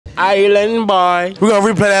Island boy. We're gonna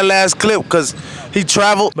replay that last clip because he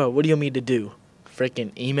traveled. But what do you want me to do?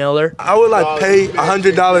 Freaking email her? I would like pay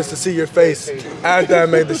 $100 to see your face after I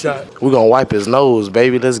made the shot. We're gonna wipe his nose,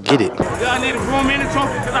 baby. Let's get it. I need a room in the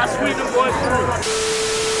trophy because I sweep the boys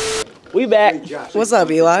through. We back. What's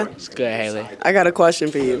up, Eli? It's good, Haley. I got a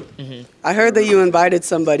question for you. I heard that you invited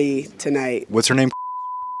somebody tonight. What's her name?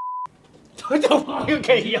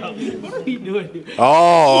 Okay, yo, what are you doing?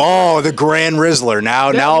 Oh, the Grand Rizzler.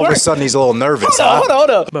 Now all of a sudden he's a little nervous, Hold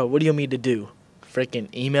up. But what do you want me to do?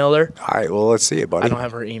 Freaking email her? All right, well, let's see it, buddy. I don't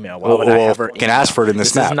have her email. Why would I have her email? Can ask for it in the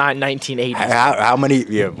snap. This is not 1980s. How many?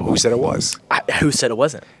 Yeah, who said it was? Who said it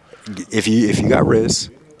wasn't? If you got Riz,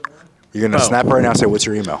 you're gonna snap right now and say, "What's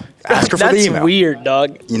your email?" Ask her for the email. That's weird,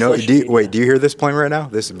 dog. You know? Do you hear this playing right now?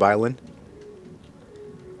 This violin.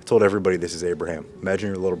 I told everybody this is Abraham. Imagine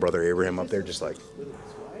your little brother Abraham up there, just like.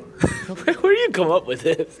 Where do you come up with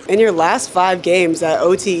this? In your last 5 games at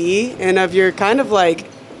OTE, and of your kind of like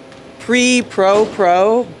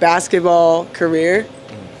pre-pro basketball career,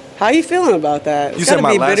 how are you feeling about that? It's gotta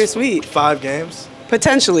be bittersweet. 5 games?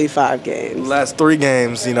 Potentially 5 games. Last 3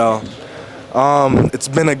 games, you know. It's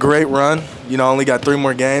been a great run. You know, only got 3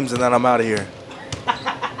 more games and then I'm out of here.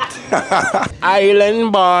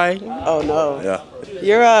 Island boy. Oh no. Yeah.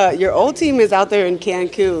 Your old team is out there in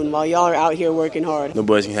Cancun while y'all are out here working hard. The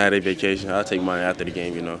boys can have their vacation. I'll take mine after the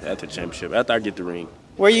game, you know, after the championship, after I get the ring.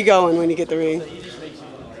 Where you going when you get the ring?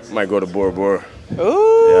 Might go to Bora Bora. Ooh,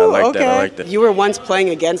 yeah, I like okay. that. I like that. You were once playing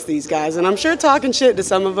against these guys, and I'm sure talking shit to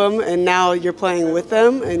some of them, and now you're playing with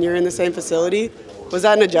them, and you're in the same facility. Was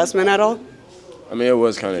that an adjustment at all? I mean, it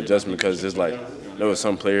was kind of adjustment because it's like there was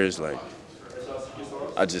some players like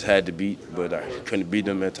I just had to beat, but I couldn't beat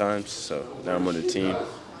them at times. So now I'm on the team.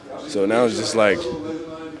 So now it's just like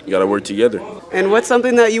you got to work together. And what's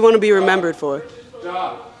something that you want to be remembered for?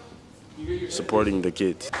 Supporting the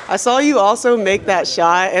kids. I saw you also make that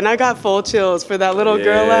shot, and I got full chills for that little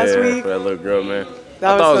girl last week. For that little girl, man. I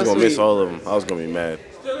thought I was going to miss all of them. I was going to be mad.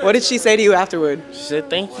 What did she say to you afterward? She said,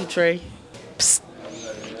 "Thank you, Trey." Psst.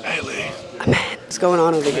 Haley. Man, what's going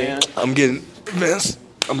on over here? I'm getting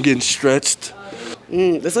stretched.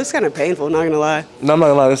 This looks kind of painful, not gonna lie. No, I'm not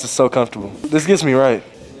gonna lie, this is so comfortable. This gets me right.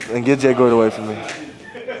 And get Jay Gord away from me.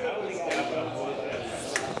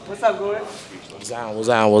 What's up, Gord? What's down? You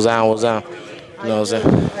know what I'm saying?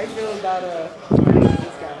 How you feeling about this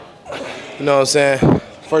guy? You know what I'm saying?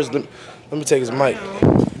 First, let me take his mic.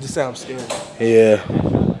 Just say I'm scared. Yeah,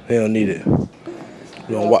 he don't need it.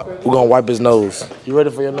 We're gonna wipe his nose. You ready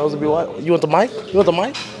for your nose to be wiped? You want the mic? You want the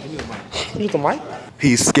mic? You want the mic?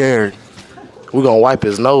 He's scared. We're gonna wipe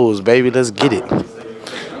his nose, baby. Let's get it. We're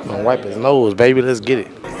gonna wipe his nose, baby. Let's get it.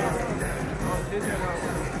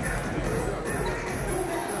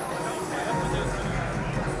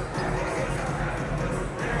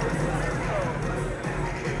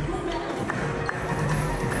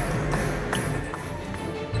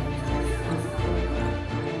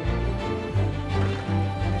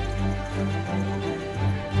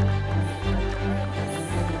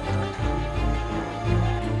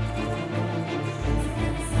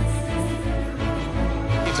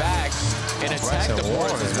 And attack the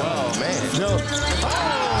boards as well.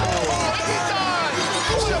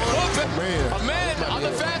 Man. Ahmed on the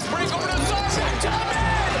fast break over to Thompson. You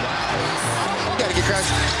gotta get crashed.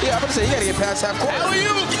 Yeah, I'm gonna say you gotta get past half court.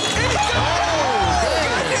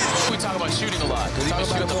 We talk about shooting a lot. Talk about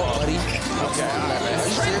shooting the ball, buddy. Okay, all right, man.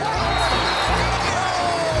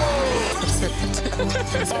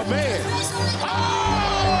 Oh, man.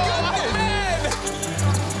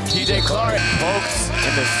 TJ Clark poked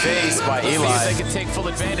in the face by Eli. See if they can take full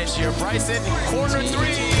advantage here. Bryson, corner 3.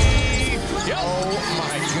 Yep. Oh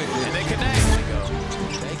my goodness. And they connect. There we go.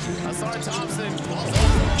 Thank you. Asar Thompson.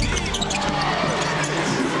 Game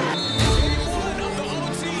 1 of the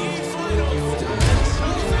OTE Finals.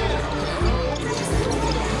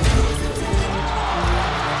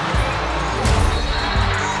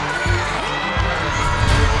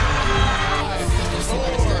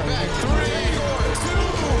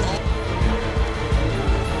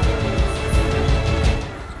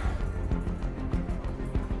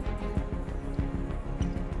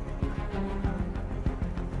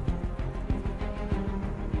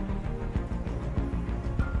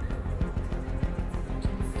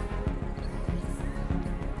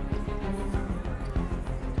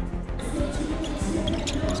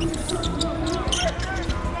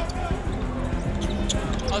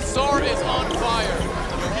 Asar is on fire.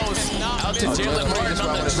 Oh, snap. Out to Jalen Martin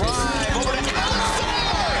on the drive. Over to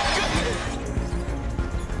Asar.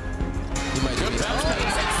 Good pass.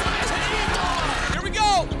 Here we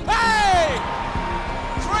go. Hey!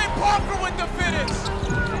 Trey Parker with the finish.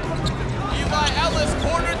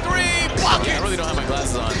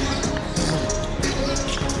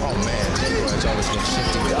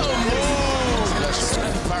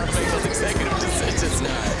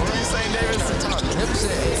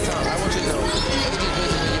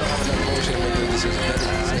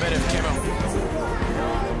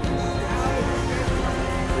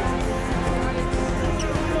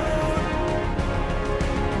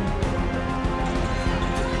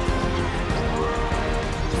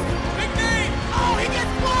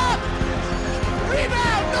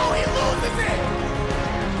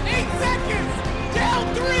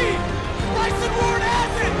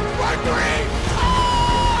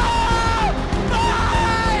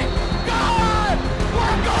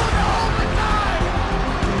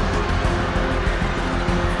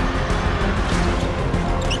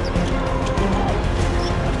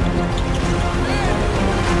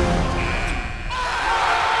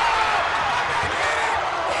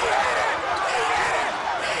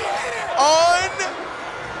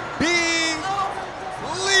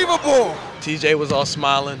 Come on. TJ was all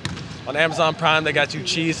smiling. On Amazon Prime, they got you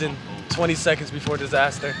cheesing 20 seconds before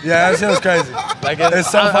disaster. Yeah, that shit was crazy. Like It's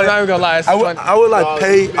so I'm funny. not even gonna lie. It's funny. I would like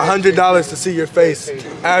pay $100 to see your face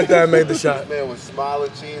after I made the shot. Man was smiling,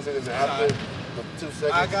 cheesing, and after the 2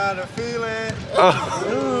 seconds. I got a feeling.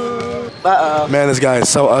 Man, this guy is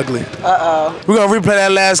so ugly. We're gonna replay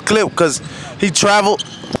that last clip because he traveled.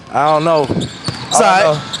 I don't know. It's all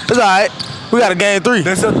right. It's all right. We got a game 3.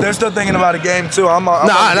 They're still thinking about a game 2. I'm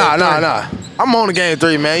Nah. I'm on the game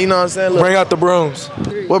 3, man. You know what I'm saying? Look. Bring out the brooms.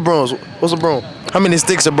 What brooms? What's a broom? How many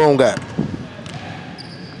sticks a broom got?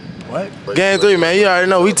 What? Game 3, man. You already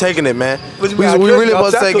know we taking it, man. We really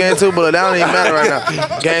supposed to take game 2, but that don't even matter right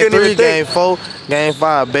now. Game 3, game 4, game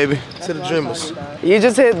 5, baby. To the Dreamerz. You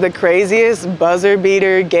just hit the craziest buzzer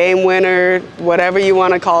beater, game winner, whatever you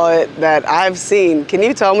want to call it, that I've seen. Can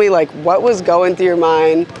you tell me, like, what was going through your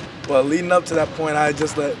mind? Well, leading up to that point, I had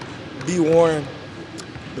just let B. Warren,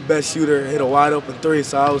 the best shooter, hit a wide open 3,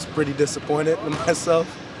 so I was pretty disappointed in myself.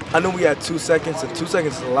 I knew we had 2 seconds, and 2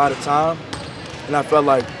 seconds is a lot of time, and I felt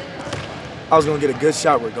like I was gonna get a good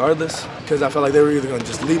shot regardless, because I felt like they were either gonna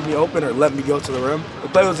just leave me open or let me go to the rim. The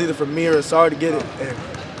play was either for me or Asar to get it, and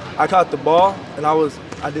I caught the ball, and I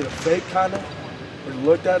did a fake kind of, and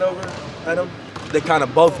looked over at him. They kind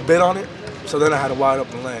of both bit on it, so then I had a wide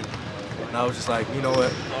open lane. And I was just like, you know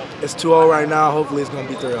what, it's 2-0 right now, hopefully it's gonna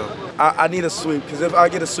be 3-0. I need a sweep, because if I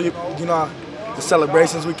get a sweep, you know the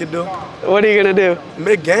celebrations we can do? What are you gonna do?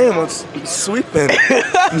 Mid-game, I'm sweeping.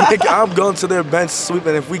 I'm going to their bench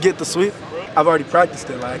sweeping. If we get the sweep, I've already practiced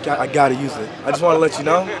it, like I gotta use it. I just wanna let you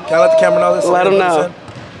know. Can I let the camera know this? Let them know.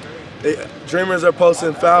 Dreamers are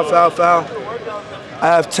posting foul, foul, foul. I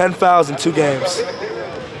have 10 fouls in 2 games,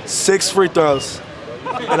 6 free throws,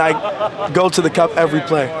 and I go to the cup every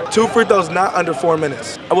play. 2 free throws not under 4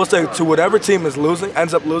 minutes. I will say to whatever team is losing,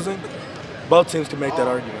 ends up losing, both teams can make that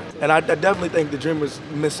argument. And I definitely think the Dreamers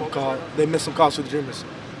missed some calls. They missed some calls for the Dreamers,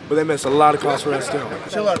 but they missed a lot of calls for us too.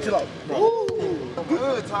 Chill out.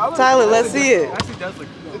 Good, Tyler, let's see it.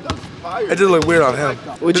 It just looked weird on him.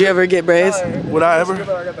 Would you ever get braids? Would I ever?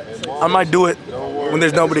 I might do it when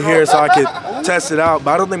there's nobody here so I could test it out,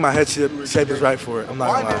 but I don't think my head shape is right for it. I'm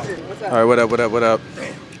not gonna lie. All right, what up?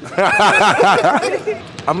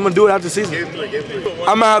 I'm gonna do it after the season.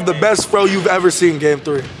 I'm gonna have the best fro you've ever seen game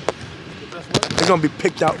 3. It's gonna be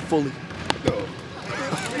picked out fully.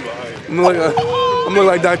 I'm gonna look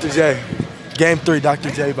like Dr. J. Game 3, Dr.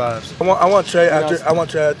 J vibes. I want Trey after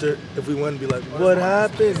if we win to be like, what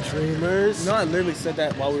happened, Dreamers? You know, I literally said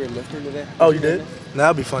that while we were lifting today. Oh, you did?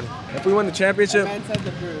 That'd be funny. If we win the championship, I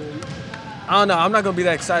don't know. I'm not gonna be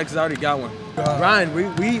that excited because I already got one. Ryan,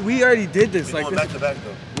 we already did this. Like back to back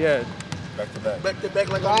though. Yeah. Back to back. Back to back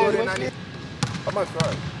like I did in 90. I might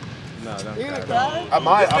cry. No. You gonna cry? I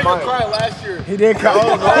might. Cried last year. He did cry.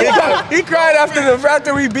 He cried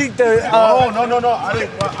after we beat the. No. I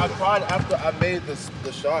didn't cry. I cried after I made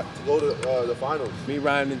the shot to go to the finals. Me,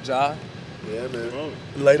 Ryan, and Ja. Yeah, man.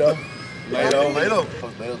 Later. Lato's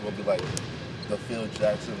gonna be like the Phil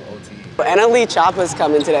Jackson OTE. And Elite Choppa's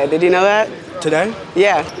coming today. Did you know that? Today?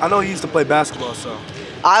 Yeah. I know he used to play basketball, so.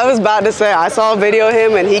 I was about to say, I saw a video of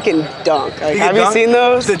him and he can dunk. Like, have you seen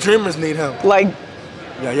those? The Dreamers need him. Like,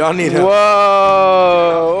 yeah, y'all need him.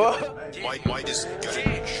 Whoa. White is good.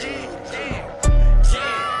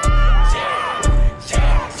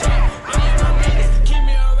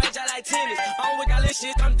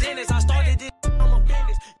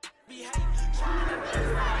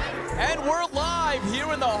 And we're live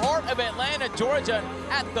here in the heart of Atlanta, Georgia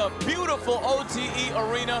at the beautiful OTE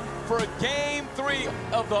Arena for Game 3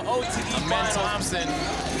 of the OTE Finals. Thompson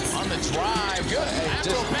on the drive. Good.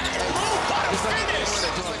 Just back move. Finish.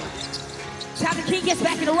 Chopper King gets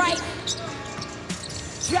back in the right.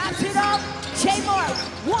 Drops it up. J-Mark.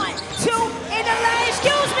 1, 2 in the lane.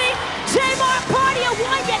 Excuse me. J-Mark party of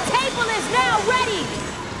 1. Your table is now ready.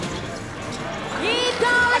 He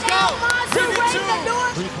gone out. Monster ready the door.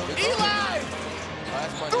 Eli.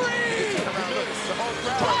 3.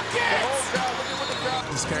 Buckets.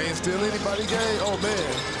 This can't steal anybody's game. Oh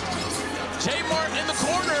man. J-Mark in the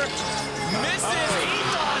corner. Misses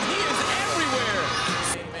Ethan. He is everywhere.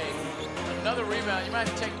 Another rebound. You might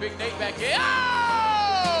have to take Big Nate back in.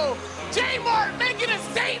 Oh! J-Mark making a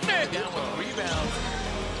statement. Down with rebounds.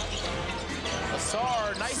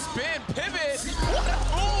 Asar, nice spin, pivot. What a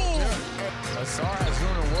move! Asar has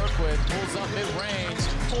room to work with. Pulls up mid-range.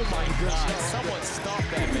 Oh my God! Someone stop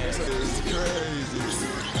that man. This is crazy.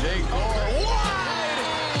 Jake Gore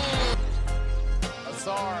wide.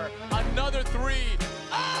 Asar, another 3.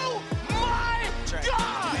 Oh my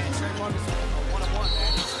God! Trey Mark is a one-on-one,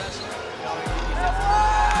 man. He's special.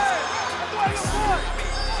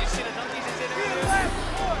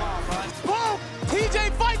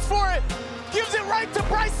 right to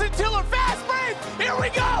Bryson Tiller. Fast break. Here we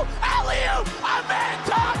go. Alley-oop. Amen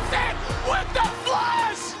Thompson with the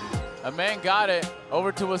flush. Amen got it.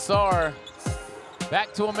 Over to Asar.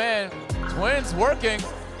 Back to Amen. Twins working.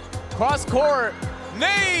 Cross court.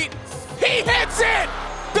 Nate. He hits it.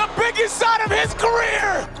 The biggest shot of his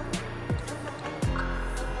career.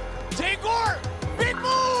 Tagore. Big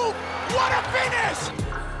move. What a finish.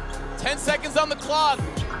 10 seconds on the clock.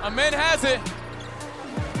 Amen has it.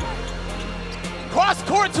 Cross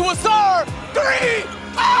court to Asar. 3.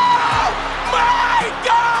 Oh my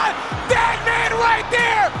God! That man right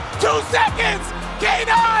there. 2 seconds.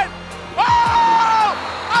 K9. Oh!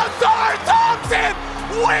 Asar Thompson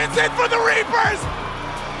wins it for the Reapers.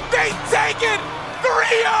 They take it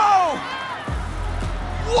 3-0.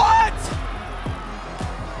 What?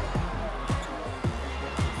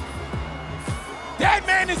 That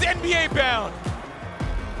man is NBA bound.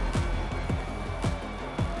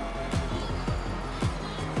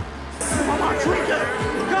 My drink, go! I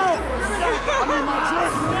need my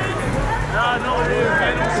drink. Yeah, I know it is,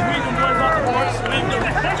 man. Them Sweden boys off the court, swinging.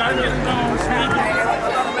 Gotta get them going, swinging. I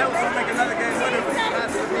thought the Mets would make another game winner.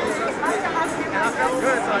 And I felt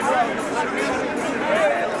good, so I know.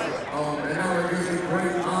 And now it gives me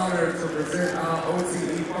great honor to present our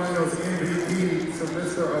OTE Finals MVP to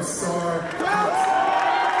Mr. Asar.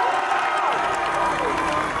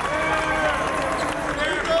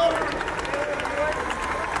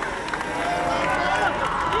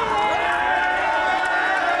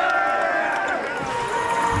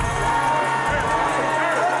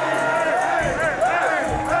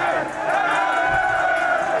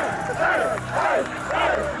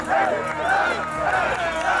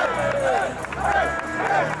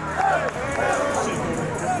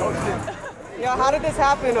 Yo, how did this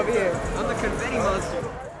happen over here? I'm the confetti monster.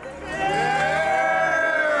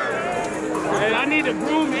 And I need a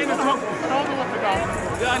broom and a trophy.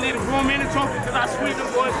 Yeah, I need a broom and a trophy because I sweep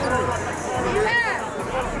them boys through.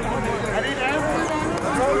 I need that. I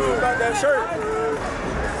told you about that shirt.